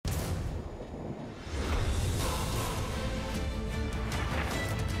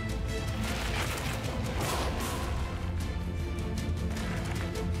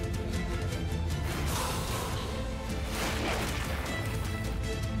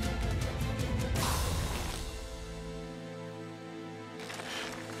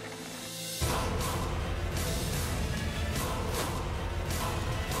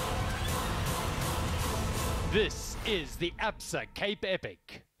is the Absa Cape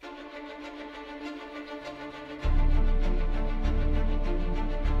Epic.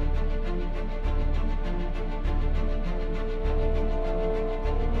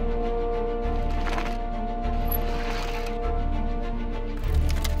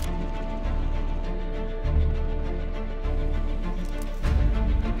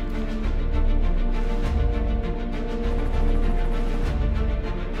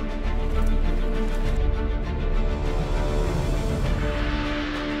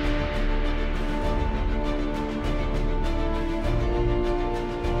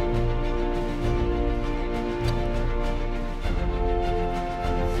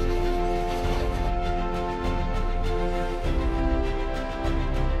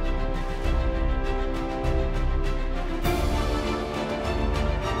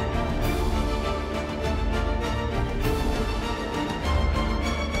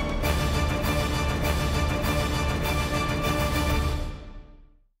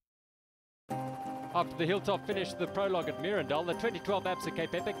 After the hilltop finish of the prologue at Mirandal, the 2012 Absa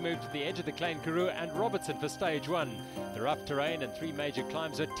Cape Epic moved to the edge of the Klein Karoo and Robertson for stage one. The rough terrain and three major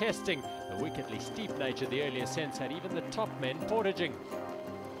climbs were testing the wickedly steep nature of the early ascents had even the top men portaging.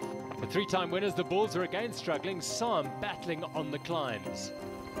 The three-time winners, the Bulls, were again struggling, some battling on the climbs.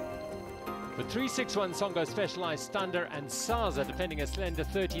 With 361 Songo Specialized Thunder and Saza defending a slender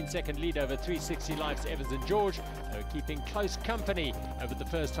 13-second lead over 360 Life's Evans and George, they were keeping close company over the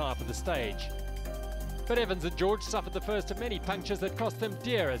first half of the stage. But Evans and George suffered the first of many punctures that cost them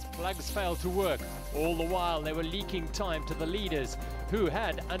dear as plugs failed to work. All the while they were leaking time to the leaders, who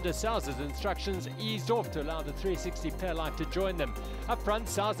had, under Saza's instructions, eased off to allow the 360 pair life to join them. Up front,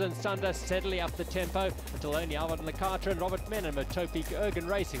 Saza and Stander steadily upped the tempo until only Alvin Lakata and Robert Menem of Topik Ergen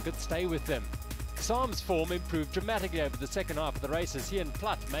Racing could stay with them. Sam's form improved dramatically over the second half of the race as he and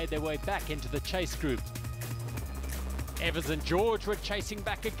Platt made their way back into the chase group. Evans and George were chasing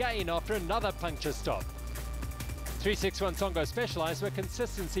back again after another puncture stop. 361 Songo Specialized were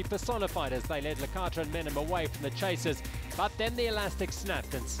consistency personified as they led Lakata and Menem away from the chasers, but then the elastic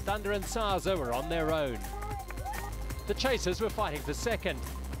snapped and Stander and Saza were on their own. The chasers were fighting for second.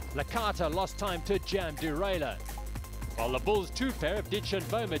 Lakata lost time to Jam Derailer, while the Bulls' two pair of Ditch and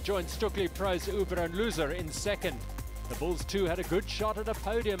Boma joined Stukely Pro's Uber and Loser in second. The Bulls too had a good shot at a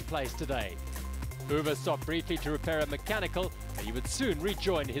podium place today. Uber stopped briefly to repair a mechanical, but he would soon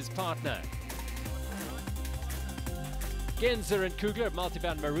rejoin his partner. Genzer and Kugler of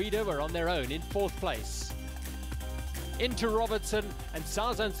Multibound Merida were on their own in fourth place. Into Robertson, and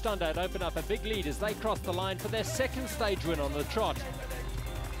Saza and Stander had opened up a big lead as they crossed the line for their second stage win on the trot.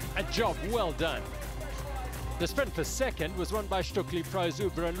 A job well done. The sprint for second was won by Stukely Pro's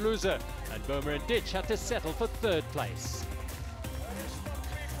Uber and Loser, and Boma and Ditch had to settle for third place.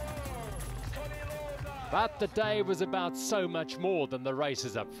 But the day was about so much more than the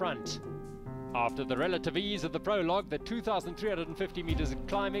races up front. After the relative ease of the prologue, the 2,350 metres of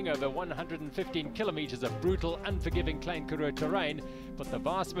climbing over 115 kilometres of brutal, unforgiving Klein Karoo terrain put the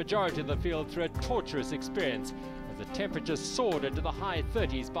vast majority of the field through a torturous experience as the temperature soared into the high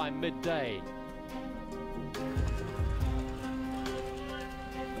 30s by midday.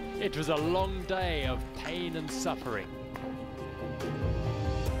 It was a long day of pain and suffering.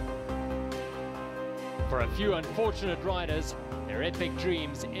 For a few unfortunate riders, their epic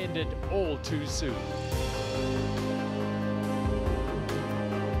dreams ended all too soon.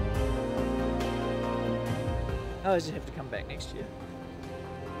 Others have to come back next year.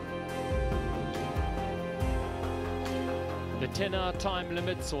 The 10-hour time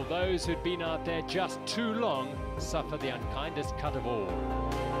limit saw those who'd been out there just too long suffer the unkindest cut of all.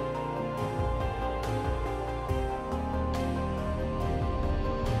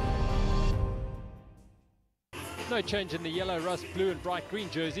 No change in the yellow, rust blue and bright green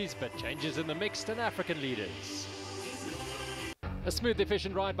jerseys, but changes in the mixed and African leaders. A smooth,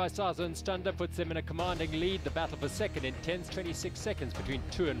 efficient ride by Saza and Stander puts them in a commanding lead. The battle for second in 10:26 seconds between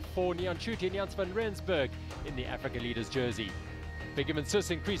 2 and 4. Neon Schutte and Jans van Rensburg in the African leaders jersey. Bigham and Sus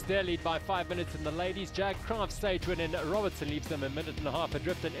increased their lead by 5 minutes in the ladies. Jag Craft stage win in Robertson leaves them a minute and a half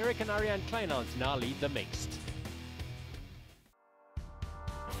adrift, and Eric and Ariane Kleinhans now lead the mixed.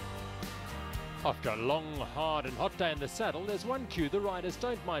 After a long, hard and hot day in the saddle, there's one cue the riders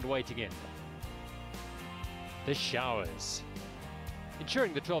don't mind waiting in. The showers.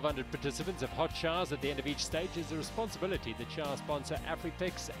 Ensuring the 1,200 participants have hot showers at the end of each stage is a responsibility that shower sponsor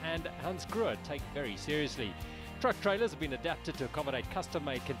Afripix and Hans Gruer take very seriously. Truck trailers have been adapted to accommodate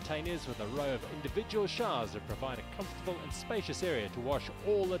custom-made containers with a row of individual showers that provide a comfortable and spacious area to wash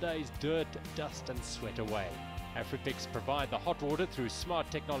all the day's dirt, dust and sweat away. Afripix provide the hot water through smart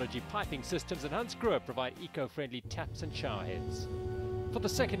technology piping systems, and Hansgrohe provide eco-friendly taps and shower heads. For the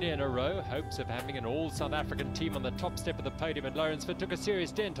second year in a row, hopes of having an all-South African team on the top step of the podium in Lawrenceford took a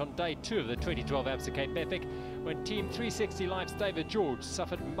serious dent on day 2 of the 2012 Absa Cape Epic, when Team 360 Life's David George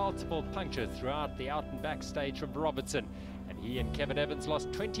suffered multiple punctures throughout the out and back stage from Robertson, and he and Kevin Evans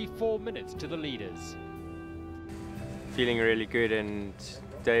lost 24 minutes to the leaders. Feeling really good, and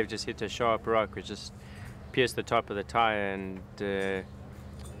Dave just hit a sharp rock which just pierced the top of the tyre and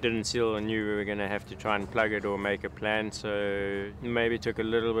didn't seal, and knew we were going to have to try and plug it or make a plan, so maybe took a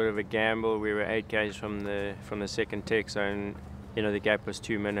little bit of a gamble. We were 8 k's from the second tech zone. You know, the gap was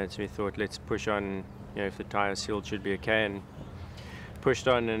 2 minutes. We thought, let's push on, you know, if the tyre sealed should be okay, and pushed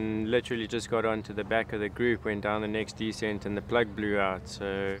on and literally just got onto the back of the group, went down the next descent and the plug blew out.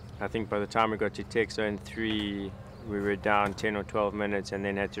 So I think by the time we got to tech zone 3 we were down 10 or 12 minutes and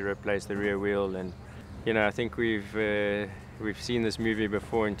then had to replace the rear wheel. And you know, I think we've seen this movie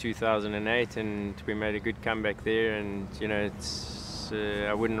before in 2008, and we made a good comeback there. And you know, it's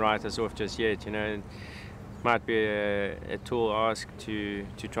I wouldn't write us off just yet. You know, it might be a tall ask to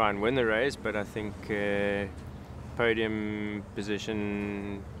try and win the race, but I think podium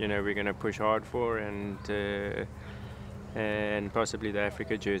position, you know, we're going to push hard for, and possibly the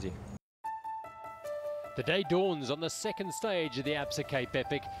Africa jersey. The day dawns on the second stage of the Absa Cape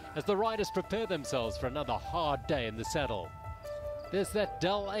Epic as the riders prepare themselves for another hard day in the saddle. There's that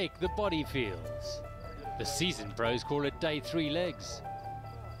dull ache the body feels. The seasoned pros call it day 3 legs.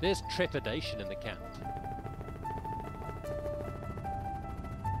 There's trepidation in the camp.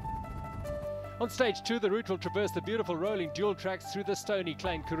 On stage 2, the route will traverse the beautiful rolling dual tracks through the stony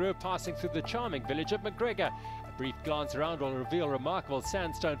Klein Karoo, passing through the charming village of McGregor. A brief glance around will reveal remarkable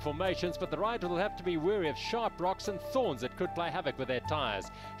sandstone formations, but the rider will have to be wary of sharp rocks and thorns that could play havoc with their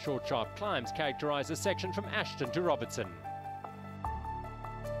tyres. Short, sharp climbs characterise the section from Ashton to Robertson.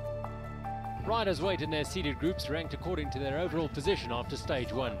 Riders wait in their seated groups, ranked according to their overall position after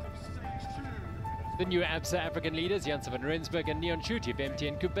stage 1. The new Absa African leaders, Janssen van Rensburg and Neon Schutte of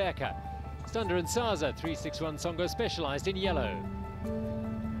MTN Kubeka. Stander and Saza, 361 Songo, specialised in yellow.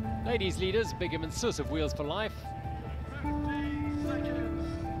 Ladies leaders, Bigham and Sus of Wheels for Life.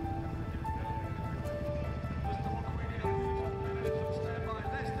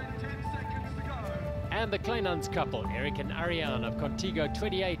 And the Kleinans couple, Eric and Ariane of Contigo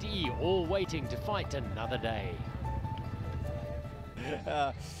 28E, all waiting to fight another day.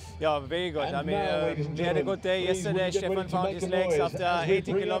 Yeah, very good. I mean, we had a good day yesterday. Stefan found his legs after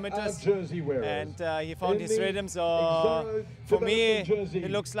 80 kilometers, and he found his rhythm. So for me,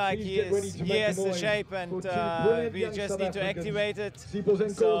 it looks like he has the shape, and we just need to activate it.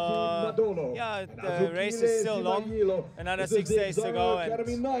 So yeah, the race is still long, another 6 days to go, and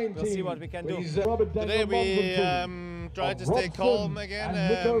we'll see what we can do. Today we try to stay calm again,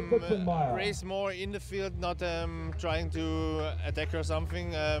 race more in the field, not trying to attack or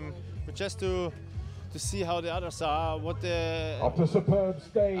something, but just to see how the others are, how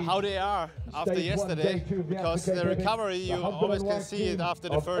they are after yesterday, because the recovery, you always can see it after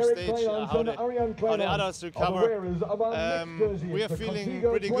the first stage, how the others recover. We are feeling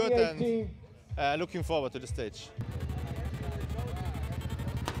pretty good and looking forward to the stage.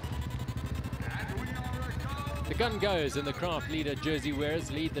 The gun goes, and the craft leader jersey wearers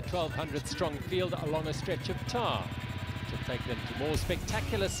lead the 1,200 strong field along a stretch of tar, which will take them to more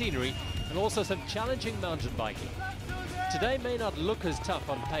spectacular scenery and also some challenging mountain biking. Today may not look as tough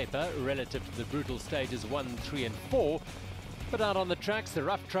on paper relative to the brutal stages 1, 3 and 4, but out on the tracks, the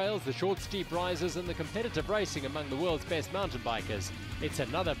rough trails, the short steep rises and the competitive racing among the world's best mountain bikers, it's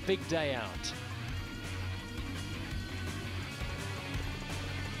another big day out.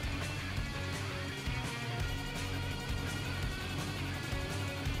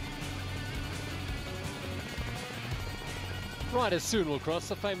 Riders soon will cross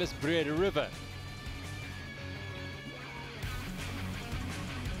the famous Breda River.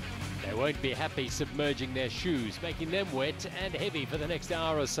 They won't be happy submerging their shoes, making them wet and heavy for the next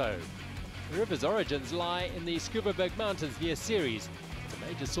hour or so. The river's origins lie in the Scubaberg Mountains near Ceres. It's a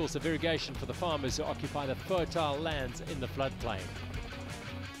major source of irrigation for the farmers who occupy the fertile lands in the floodplain.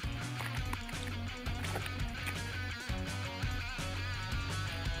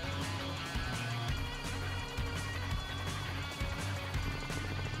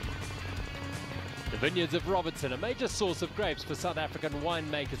 The vineyards of Robertson, a major source of grapes for South African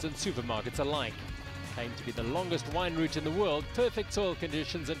winemakers and supermarkets alike. Claimed to be the longest wine route in the world, perfect soil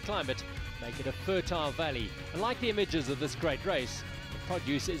conditions and climate make it a fertile valley. And like the images of this great race, the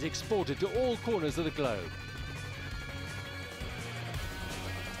produce is exported to all corners of the globe.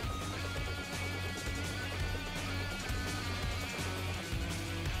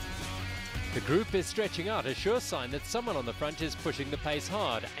 The group is stretching out, a sure sign that someone on the front is pushing the pace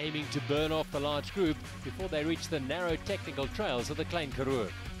hard, aiming to burn off the large group before they reach the narrow technical trails of the Klein Karoo.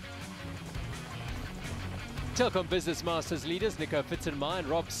 Telkom Business Masters leaders Nico Fitzenmeier and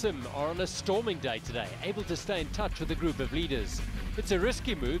Rob Sim are on a storming day today, able to stay in touch with the group of leaders. It's a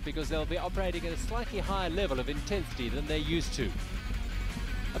risky move because they'll be operating at a slightly higher level of intensity than they're used to.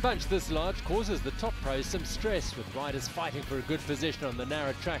 A bunch this large causes the top pros some stress, with riders fighting for a good position on the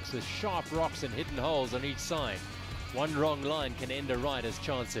narrow tracks with sharp rocks and hidden holes on each side. One wrong line can end a rider's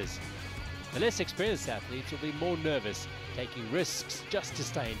chances. The less experienced athletes will be more nervous, taking risks just to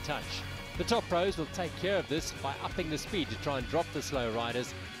stay in touch. The top pros will take care of this by upping the speed to try and drop the slow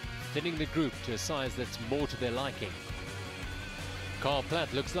riders, thinning the group to a size that's more to their liking. Carl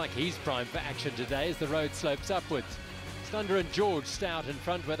Platt looks like he's primed for action today as the road slopes upwards. Stunder and George stay out in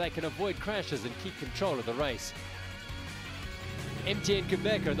front where they can avoid crashes and keep control of the race. MTN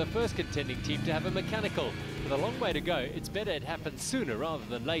Quebec are the first contending team to have a mechanical. With a long way to go, it's better it happens sooner rather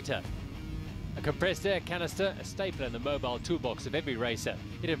than later. A compressed air canister, a staple in the mobile toolbox of every racer.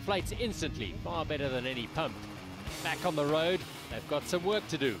 It inflates instantly, far better than any pump. Back on the road, they've got some work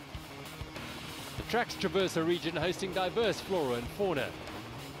to do. The tracks traverse a region hosting diverse flora and fauna.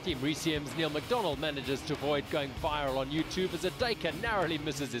 Team Recium's Neil McDonald manages to avoid going viral on YouTube as a Dacre narrowly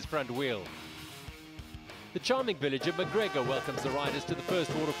misses his front wheel. The charming village of McGregor welcomes the riders to the first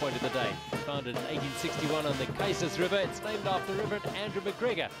water point of the day. Founded in 1861 on the Cases River, it's named after Reverend Andrew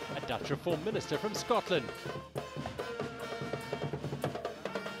McGregor, a Dutch Reformed minister from Scotland.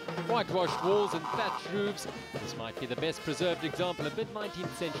 Whitewashed walls and thatched roofs, this might be the best preserved example of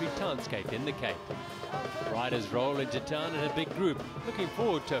mid-19th century townscape in the Cape. Riders roll into town in a big group, looking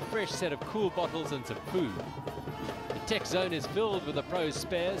forward to a fresh set of cool bottles and some food. The tech zone is filled with the pros'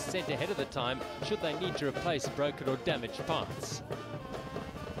 spares sent ahead of the time should they need to replace broken or damaged parts.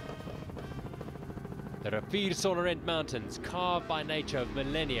 The Rafir Sonorent Mountains, carved by nature of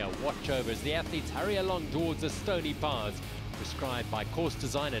millennia, watch over as the athletes hurry along towards the stony paths prescribed by course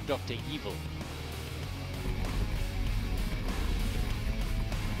designer Dr. Evil.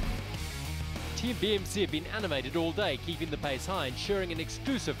 Team BMC have been animated all day, keeping the pace high, ensuring an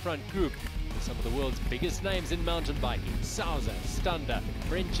exclusive front group with some of the world's biggest names in mountain biking: Sauser, Stunder,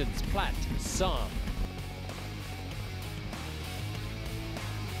 Brenchens, Platt, Saab.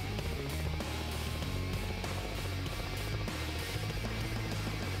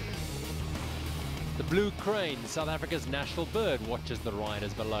 The blue crane, South Africa's national bird, watches the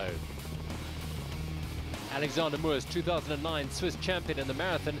riders below. Alexander Moores, 2009 Swiss champion in the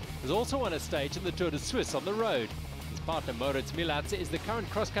marathon, has also won a stage in the Tour de Suisse on the road. His partner Moritz Milatz is the current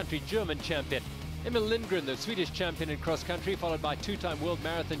cross-country German champion. Emil Lindgren, the Swedish champion in cross-country, followed by two-time world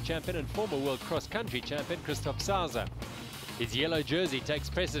marathon champion and former world cross-country champion Christoph Sauser. His yellow jersey takes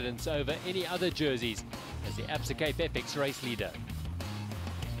precedence over any other jerseys as the Absa Cape Epics race leader.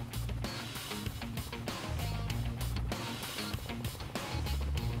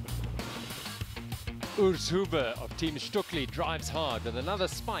 Urs Huber of Team Stuckli drives hard with another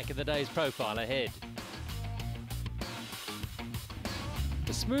spike in the day's profile ahead.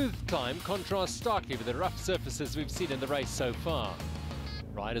 The smooth climb contrasts starkly with the rough surfaces we've seen in the race so far.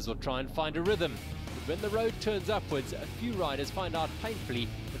 Riders will try and find a rhythm, but when the road turns upwards, a few riders find out painfully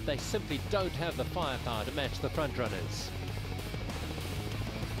that they simply don't have the firepower to match the front runners.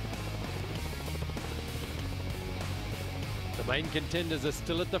 The main contenders are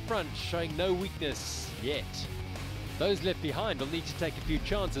still at the front, showing no weakness yet. Those left behind will need to take a few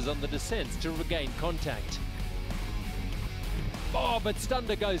chances on the descents to regain contact. Oh, but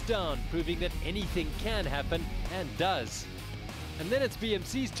Stunder goes down, proving that anything can happen, and does. And then it's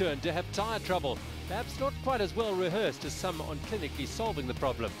BMC's turn to have tyre trouble, perhaps not quite as well rehearsed as some on clinically solving the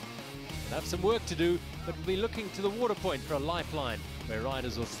problem. They'll have some work to do, but will be looking to the water point for a lifeline, where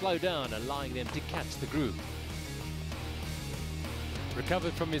riders will slow down, allowing them to catch the group.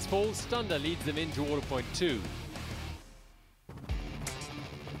 Recovered from his fall, Stunder leads them into water point 2.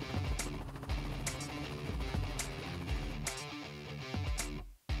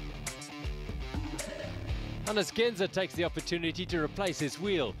 Hannes Genzer takes the opportunity to replace his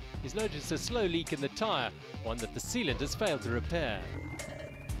wheel. He's noticed a slow leak in the tyre, one that the sealant has failed to repair.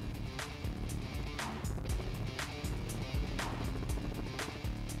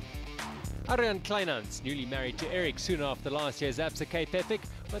 Arjan Kleinans, newly married to Eric soon after last year's Absa Cape Epic,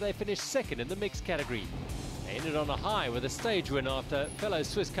 where they finished second in the mixed category. They ended on a high with a stage win after fellow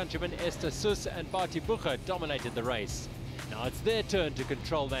Swiss countrymen Esther Suss and Barty Bucher dominated the race. Now it's their turn to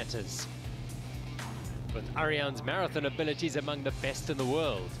control matters, with Arjan's marathon abilities among the best in the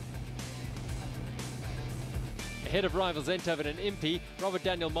world. A Ahead of rivals Enthoven and Impey, Robert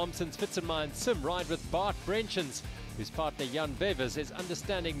Daniel Momsen's Fitzenmeyer and Sim ride with Bart Brenchens, whose partner Jan Wevers is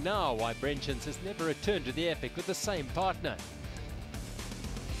understanding now why Brenchens has never returned to the Epic with the same partner.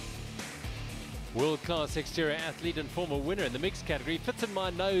 World-class exterior athlete and former winner in the mixed category,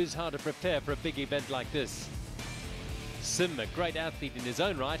 Fitzenmeyer knows how to prepare for a big event like this. Sim, a great athlete in his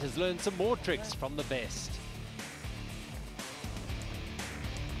own right, has learned some more tricks from the best.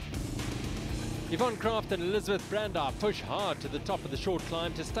 Yvonne Kraft and Elizabeth Brandau push hard to the top of the short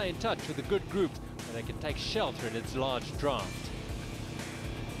climb to stay in touch with a good group where they can take shelter in its large draft.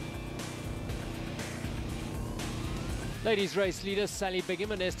 Ladies race leaders Sally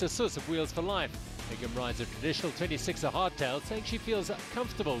Bigham and Esther Suss of Wheels for Life. Bigham rides a traditional 26er hardtail, saying she feels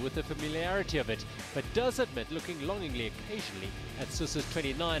comfortable with the familiarity of it, but does admit looking longingly occasionally at Suss's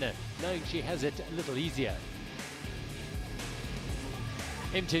 29er, knowing she has it a little easier.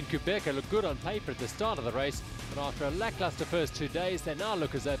 MT and Kubeka look good on paper at the start of the race, but after a lackluster first 2 days, they now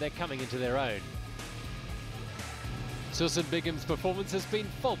look as though they're coming into their own. Suss and Bigham's performance has been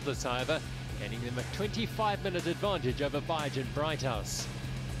faultless, however, gaining them a 25-minute advantage over Biogen Brighthouse.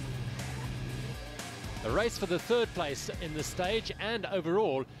 The race for the third place in the stage and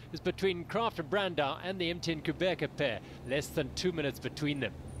overall is between Kraft and Brandau and the MT and Kubeka pair, less than 2 minutes between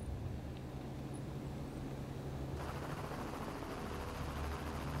them.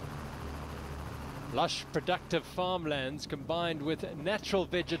 Lush, productive farmlands combined with natural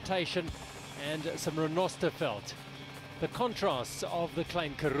vegetation and some Renosterveld. The contrasts of the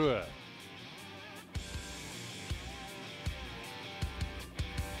Klein Karoo.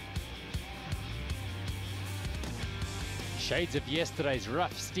 Shades of yesterday's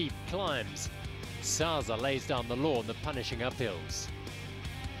rough, steep climbs. Sauser lays down the law on the punishing uphills.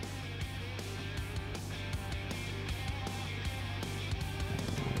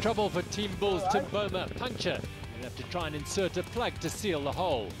 Trouble for Team Bull's Tim Boma. Puncture. He'll have to try and insert a plug to seal the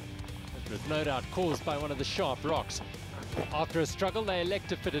hole. It was no doubt caused by one of the sharp rocks. After a struggle, they elect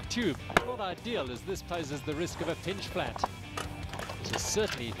to fit a tube. Not ideal, as this poses the risk of a pinch flat. To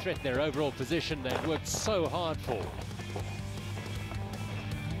certainly threaten their overall position they've worked so hard for.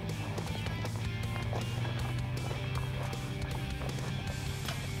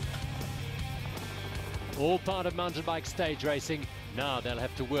 All part of mountain bike stage racing. Now they'll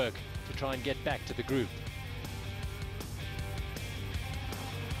have to work to try and get back to the group.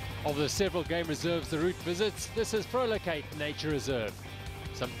 Of the several game reserves the route visits, this is Prolocate Nature Reserve.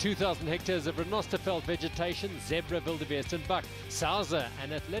 Some 2,000 hectares of Renosterveld vegetation, zebra, wildebeest and buck. Sauser,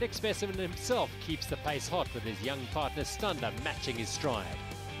 an athletic specimen himself, keeps the pace hot with his young partner Stander matching his stride.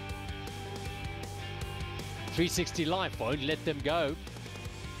 360 Life won't let them go.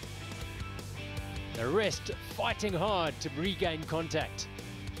 The rest fighting hard to regain contact.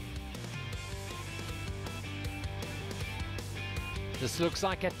 This looks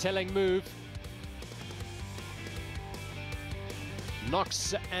like a telling move.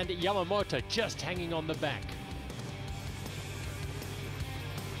 Knox and Yamamoto just hanging on the back.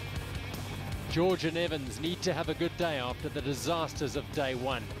 George and Evans need to have a good day after the disasters of day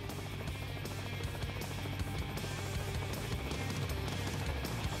one.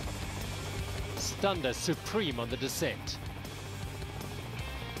 Stander supreme on the descent.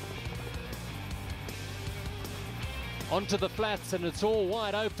 Onto the flats and it's all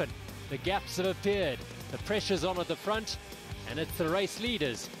wide open. The gaps have appeared. The pressure's on at the front and it's the race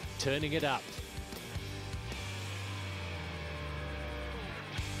leaders turning it up.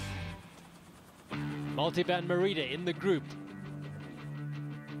 Multivan Merida in the group.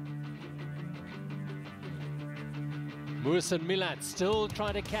 Moose and Milat still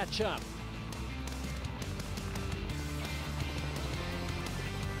trying to catch up.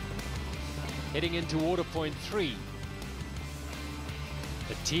 Heading into order point 3.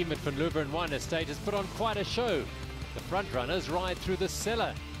 The team at Van Leuven Wine Estate has put on quite a show. The front runners ride through the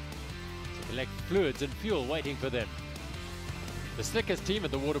cellar to collect fluids and fuel waiting for them. The Slickers team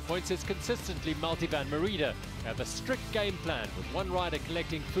at the water points is consistently Multivan Merida, who have a strict game plan with one rider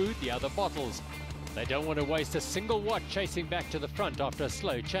collecting food, the other bottles. They don't want to waste a single watt chasing back to the front after a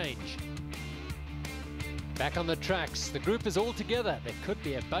slow change. Back on the tracks, the group is all together. There could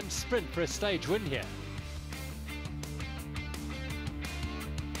be a bunch sprint for a stage win here.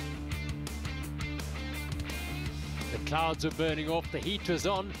 The clouds were burning off, the heat was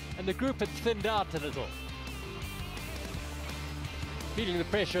on, and the group had thinned out a little. Feeling the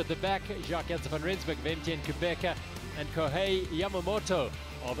pressure at the back, Jacques-Janse van Rensburg of MT and Kubeka and Kohei Yamamoto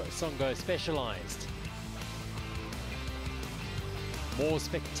of Songo Specialized. More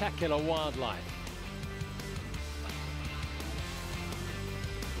spectacular wildlife.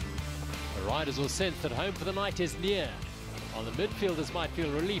 The riders will sense that home for the night is near. While the midfielders might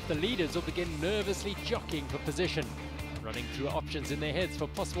feel relief, the leaders will begin nervously jockeying for position, running through options in their heads for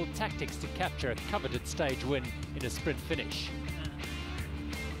possible tactics to capture a coveted stage win in a sprint finish.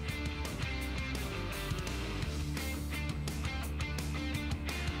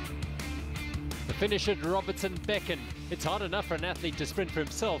 The finish at Robertson beckon. It's hard enough for an athlete to sprint for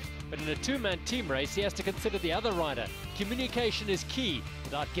himself, but in a two-man team race he has to consider the other rider. Communication is key,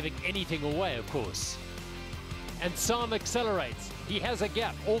 without giving anything away, of course. And Sam accelerates. He has a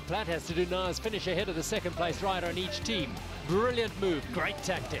gap. All Platt has to do now is finish ahead of the second place rider on each team. Brilliant move, great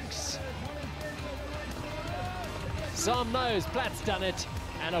tactics. Sam knows Platt's done it,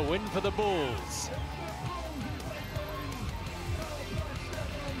 and a win for the Bulls.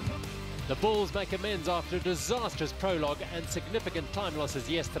 The Bulls make amends after a disastrous prologue and significant time losses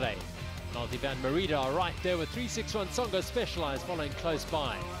yesterday. Malte van Merida are right there with 361 Songo Specialized following close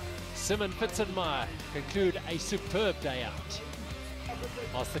by. Sim and Fitzenmeyer conclude a superb day out.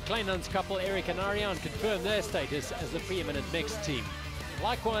 Whilst the Kleinans couple Eric and Ariane confirm their status as the preeminent mixed team.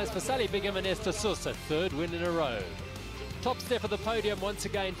 Likewise for Sally Bigham and Esther Suss, a third win in a row. Top step of the podium once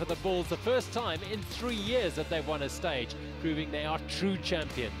again for the Bulls, the first time in 3 years that they've won a stage, proving they are true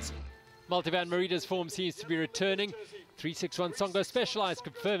champions. Malte van Merida's form seems to be returning. 361 Songo Specialized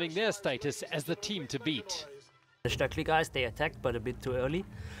confirming their status as the team to beat. The Stöckli guys, they attacked but a bit too early,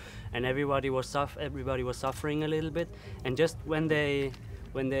 and everybody was suffering a little bit. And just when they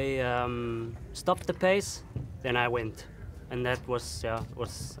stopped the pace, then I went, and that was I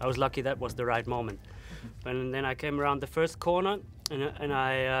was lucky. That was the right moment. And then I came around the first corner, and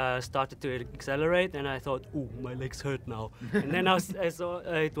I started to accelerate, and I thought, ooh, my legs hurt now. And then I saw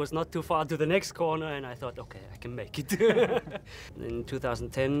it was not too far to the next corner, and I thought, okay, I can make it. In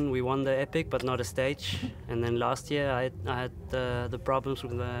 2010, we won the Epic, but not a stage. And then last year, I had the problems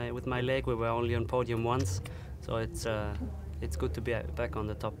with my leg. We were only on podium once, so it's good to be back on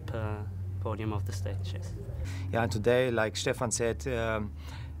the top podium of the stage. Yes. Yeah, and today, like Stefan said,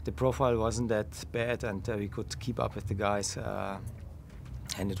 the profile wasn't that bad, and we could keep up with the guys.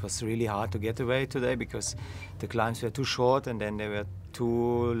 And it was really hard to get away today because the climbs were too short, and then there were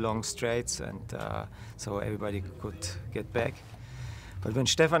 2 long straights, and so everybody could get back. But when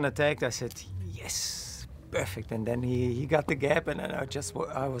Stefan attacked, I said, yes, perfect. And then he got the gap, and then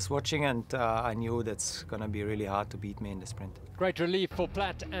I was watching, and I knew that's going to be really hard to beat me in the sprint. Great relief for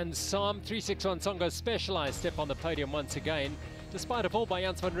Platt and Sam. 361 Songo Specialized step on the podium once again. Despite a fall by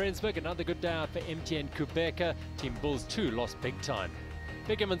Jans van Rensburg, another good day out for MTN Kubeka. Team Bulls 2 lost big time.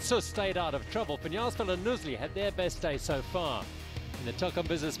 Bigham and Suss stayed out of trouble. Penjasveld and Nusli had their best day so far. In the Telkom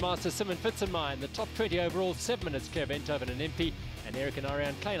Business Master, Sim and Fitzenmeyer in the top 20 overall, 7 minutes clear of Eindhoven and Impi, and Eric and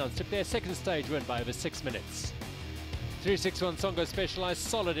Ariane Kleinans took their second stage win by over 6 minutes. 361 Songo Specialized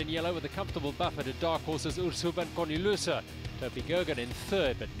solid in yellow with a comfortable buffer to dark horses Urshub and Cornelusa. Topi Gergen in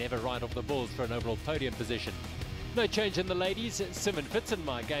third, but never right off the Bulls for an overall podium position. No change in the ladies. Sim and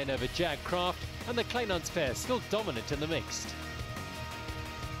Fitzenmeyer gain over Jag Kraft, and the Kleinans pair still dominant in the mixed.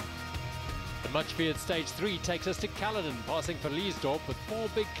 The much-feared Stage 3 takes us to Caledon, passing for Leesdorp with 4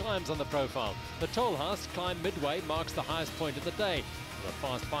 big climbs on the profile. The Toll House climb midway marks the highest point of the day, with a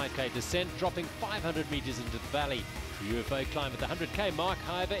fast 5k descent dropping 500 metres into the valley. The UFO climb at the 100k mark,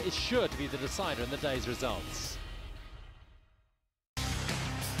 however, is sure to be the decider in the day's results.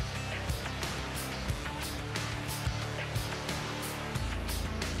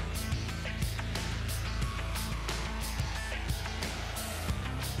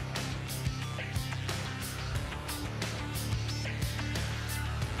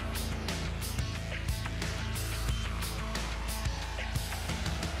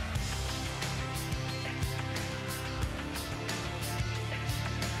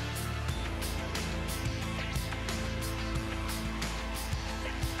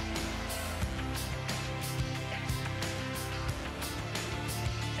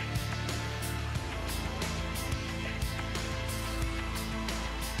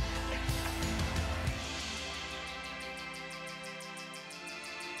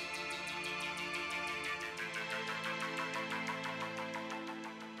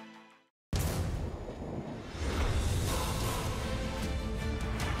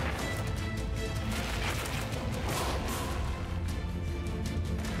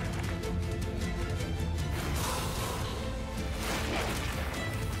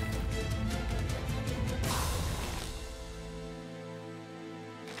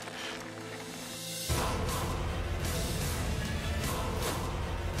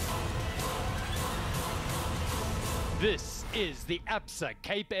 This is the Absa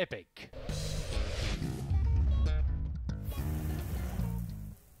Cape Epic.